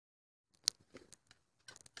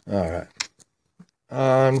Alright.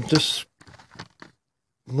 I'm just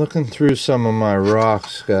looking through some of my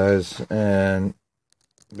rocks, guys, and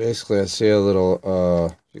basically I see a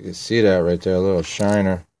little, you can see that right there, a little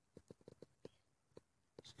shiner.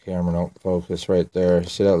 This camera don't focus right there.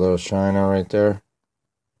 See that little shiner right there?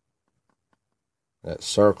 That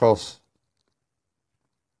circles.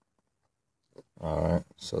 Alright,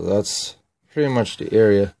 so that's pretty much the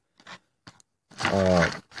area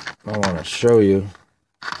I want to show you.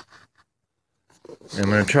 I'm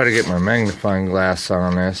going to try to get my magnifying glass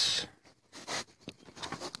on this.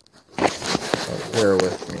 So bear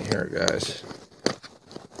with me here, guys.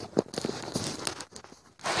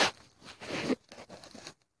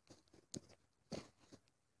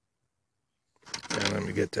 And let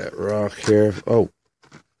me get that rock here. Oh,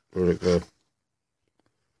 where'd it go?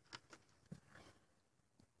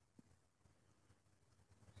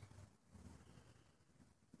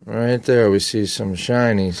 Right there, we see some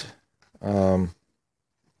shinies.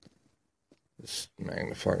 This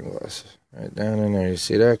magnifying glass right down in there. You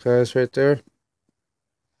see that, guys, right there?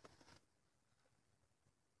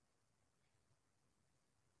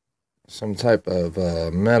 Some type of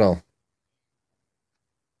metal.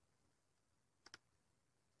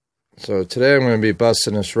 So today I'm going to be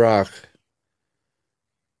busting this rock.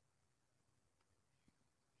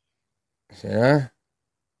 See that?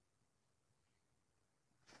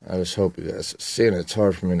 I just hope you guys are seeing it. It's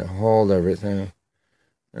hard for me to hold everything.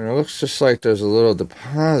 And it looks just like there's a little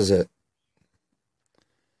deposit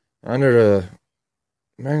under the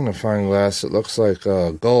magnifying glass. It looks like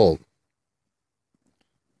gold.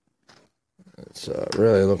 It's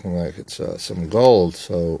really looking like it's some gold.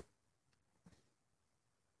 So,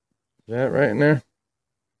 is that right in there?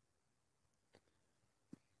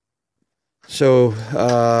 So,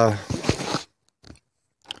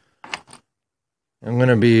 I'm going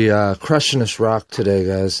to be crushing this rock today,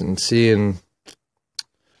 guys, and seeing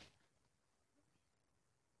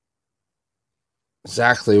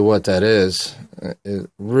exactly what that is. It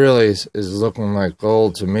really is looking like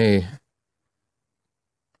gold to me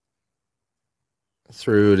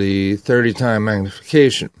through the 30-time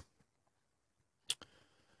magnification.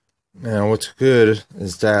 Now, what's good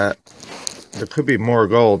is that there could be more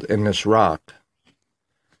gold in this rock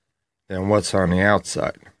than what's on the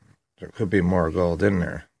outside. There could be more gold in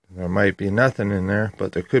there. There might be nothing in there,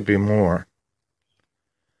 but there could be more.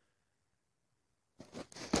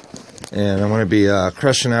 And I'm going to be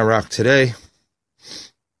crushing that rock today.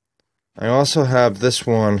 I also have this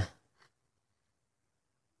one.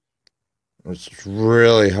 It's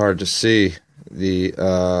really hard to see the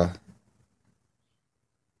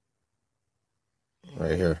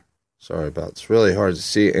right here. Sorry about it. It's really hard to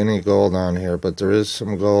see any gold on here, but there is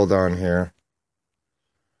some gold on here.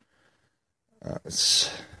 I'm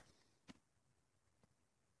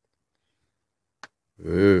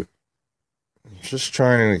just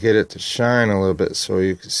trying to get it to shine a little bit so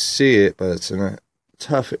you can see it, but it's in a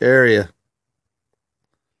tough area.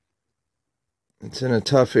 It's in a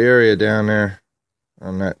tough area down there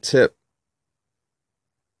on that tip.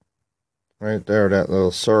 Right there, that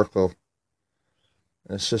little circle.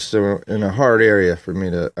 It's just in a hard area for me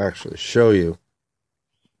to actually show you.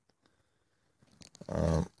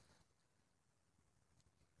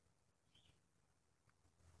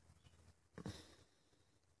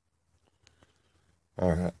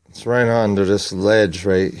 Alright, it's right under this ledge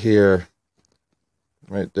right here.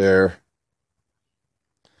 Right there.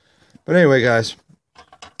 But anyway, guys.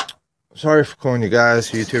 Sorry for calling you guys,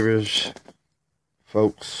 YouTubers,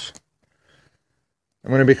 folks. I'm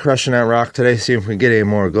going to be crushing that rock today, see if we can get any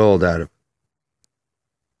more gold out of it.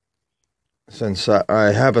 Since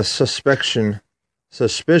I have a suspicion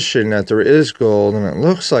that there is gold, and it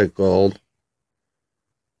looks like gold.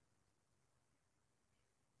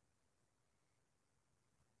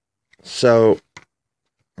 So,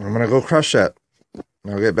 I'm going to go crush that.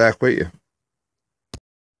 And I'll get back with you.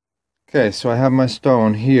 Okay, so I have my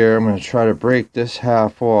stone here. I'm going to try to break this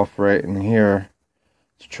half off right in here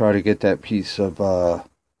to try to get that piece of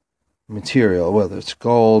material. Whether it's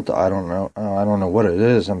gold, I don't know. I don't know what it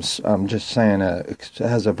is. I'm just saying that it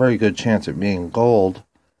has a very good chance of being gold,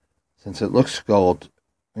 since it looks gold,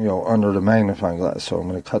 you know, under the magnifying glass. So I'm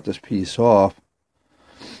going to cut this piece off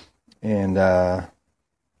and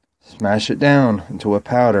smash it down into a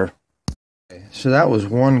powder. Okay, so that was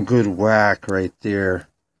one good whack right there.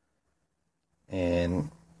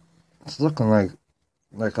 And it's looking like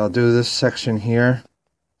I'll do this section here,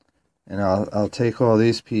 and I'll take all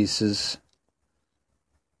these pieces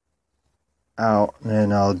out,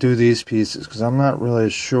 and I'll do these pieces because I'm not really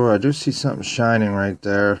sure. I do see something shining right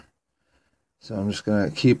there, so I'm just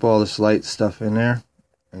gonna keep all this light stuff in there,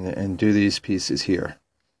 and do these pieces here.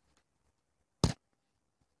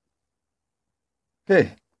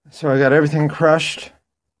 Okay, so I got everything crushed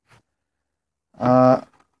that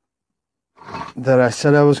I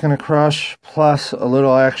said I was going to crush, plus a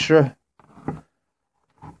little extra.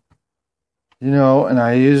 You know, and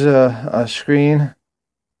I use a screen,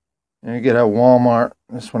 and you get at Walmart.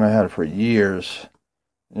 This one I had for years,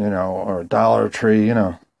 you know, or Dollar Tree, you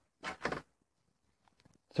know.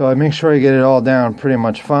 So I make sure I get it all down pretty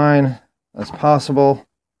much fine as possible.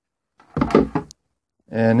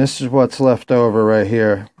 And this is what's left over right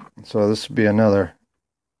here. So this will be another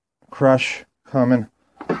crush coming.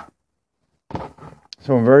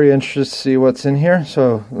 So I'm very interested to see what's in here.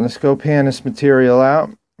 So let's go pan this material out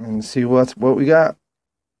and see what we got.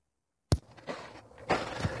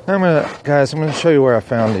 I'm gonna show you where I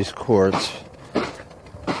found these quarts.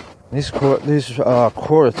 These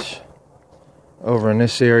quarts over in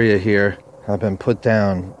this area here have been put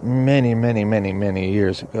down many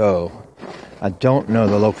years ago. I don't know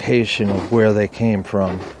the location of where they came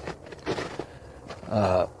from.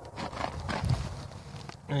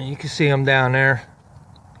 You can see them down there.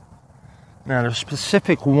 Now there's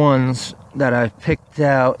specific ones that I picked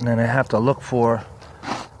out and then I have to look for.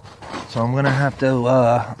 So I'm gonna have to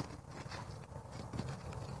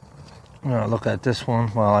look at this one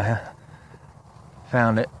while I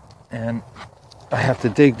found it, and I have to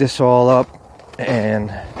dig this all up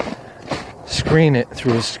and screen it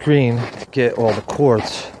through a screen to get all the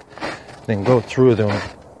quarts, then go through them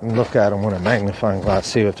and look at them with a magnifying glass,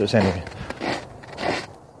 see if there's any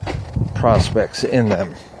prospects in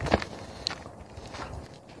them.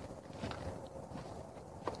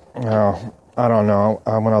 Now, I don't know.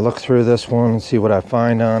 I'm going to look through this one and see what I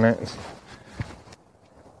find on it.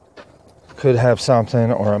 Could have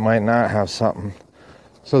something, or it might not have something.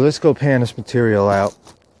 So let's go pan this material out.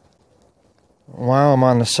 While I'm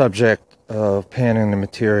on the subject of panning the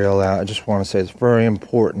material out, I just want to say it's very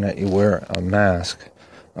important that you wear a mask,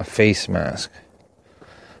 a face mask,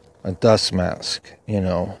 a dust mask, you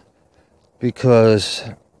know, because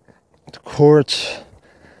the quartz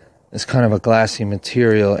is kind of a glassy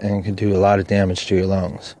material and can do a lot of damage to your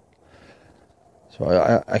lungs.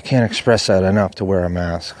 So I can't express that enough to wear a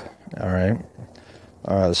mask. All right.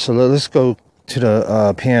 So let's go to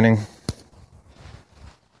the panning.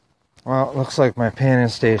 Well, it looks like my panning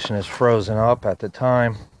station is frozen up at the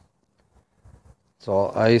time. It's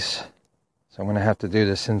all ice. So I'm going to have to do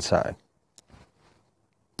this inside.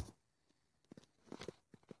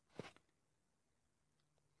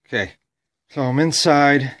 Okay. So I'm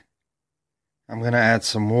inside. I'm going to add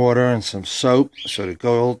some water and some soap so the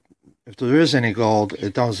gold, if there is any gold,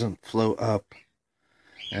 it doesn't float up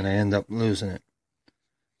and I end up losing it.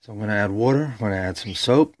 So I'm going to add water, I'm going to add some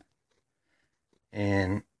soap,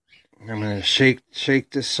 and I'm going to shake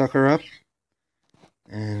this sucker up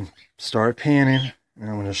and start panning, and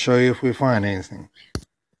I'm going to show you if we find anything.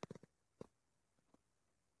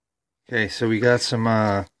 Okay, so we got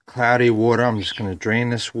some cloudy water. I'm just going to drain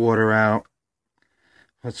this water out.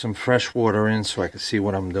 Put some fresh water in so I can see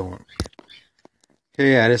what I'm doing.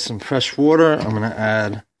 Okay, added some fresh water. I'm going to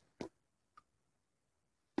add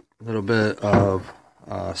a little bit of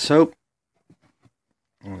soap.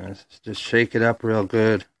 I'm going to just shake it up real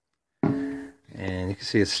good. And you can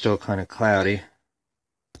see it's still kind of cloudy.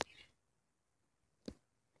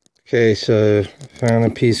 Okay, so found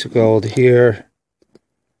a piece of gold here.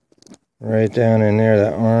 Right down in there,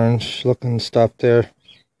 that orange looking stuff there.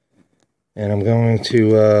 And I'm going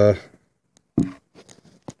to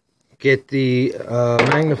get the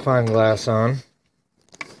magnifying glass on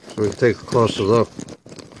so we can take a closer look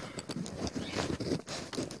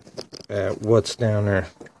at what's down there.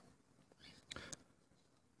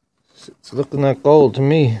 It's looking like gold to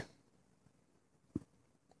me.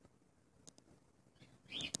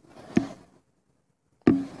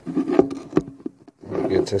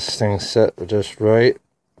 Get this thing set just right.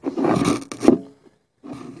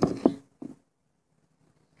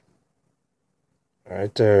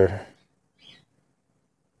 Right there.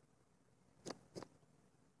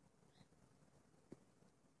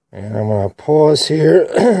 And I'm going to pause here.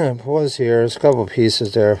 There's a couple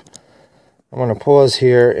pieces there. I'm going to pause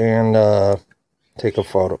here and take a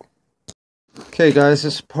photo. Okay guys,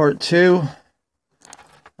 this is part 2.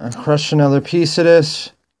 I crushed another piece of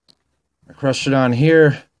this. I crushed it on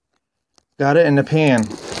here. Got it in the pan.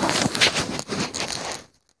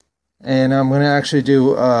 And I'm going to actually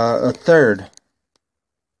do a third.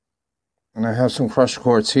 And I have some crushed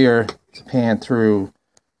quartz here to pan through,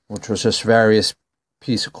 which was just various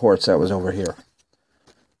piece of quartz that was over here.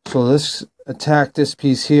 So let's attack this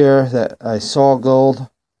piece here that I saw gold.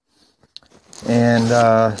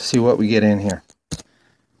 and see what we get in here.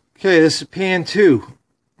 Okay, this is pan 2.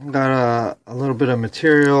 Got a little bit of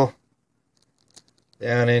material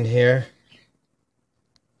down in here.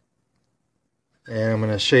 And I'm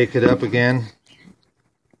going to shake it up again.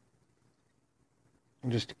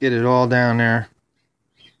 Just to get it all down there.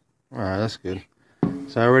 Alright, that's good.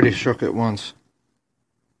 So I already shook it once.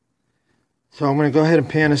 So I'm going to go ahead and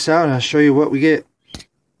pan this out and I'll show you what we get.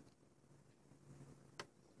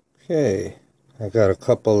 Okay, I got a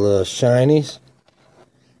couple of shinies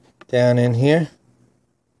down in here.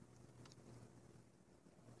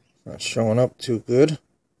 Not showing up too good.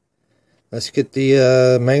 Let's get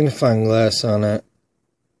the magnifying glass on that.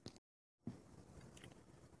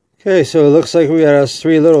 Okay, so it looks like we got us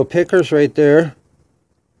 3 little pickers right there.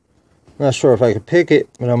 Not sure if I can pick it,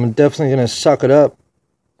 but I'm definitely going to suck it up.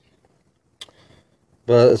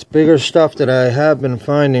 But it's bigger stuff that I have been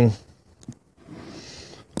finding.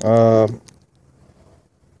 Right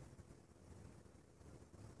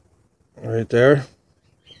there.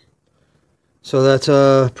 So that's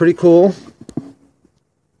pretty cool.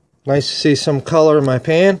 Nice to see some color in my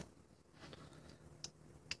pan.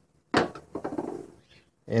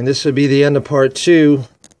 And this would be the end of part 2.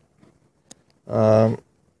 So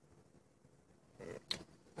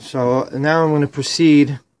now I'm going to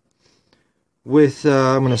proceed with,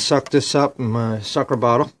 I'm going to suck this up in my sucker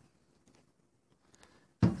bottle.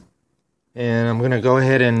 And I'm going to go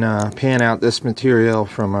ahead and pan out this material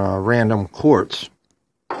from random quarts.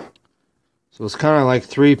 So it's kind of like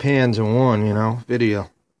 3 pans in one, you know, video.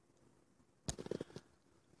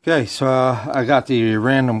 Okay, so I got the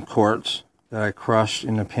random quarts that I crushed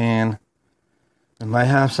in the pan. It might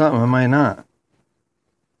have something, it might not.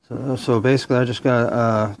 So basically I just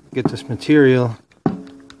gotta get this material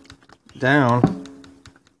down.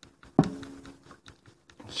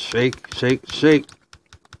 Shake, shake, shake,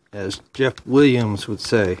 as Jeff Williams would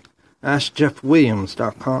say.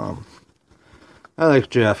 AskJeffWilliams.com. I like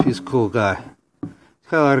Jeff, he's a cool guy. He's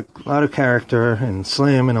got a lot of character and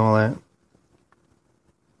slim and all that.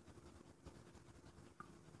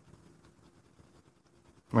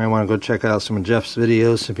 Might want to go check out some of Jeff's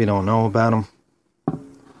videos if you don't know about him.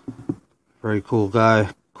 Very cool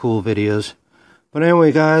guy, cool videos. But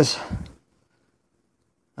anyway, guys,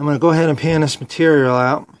 I'm going to go ahead and pan this material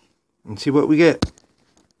out and see what we get.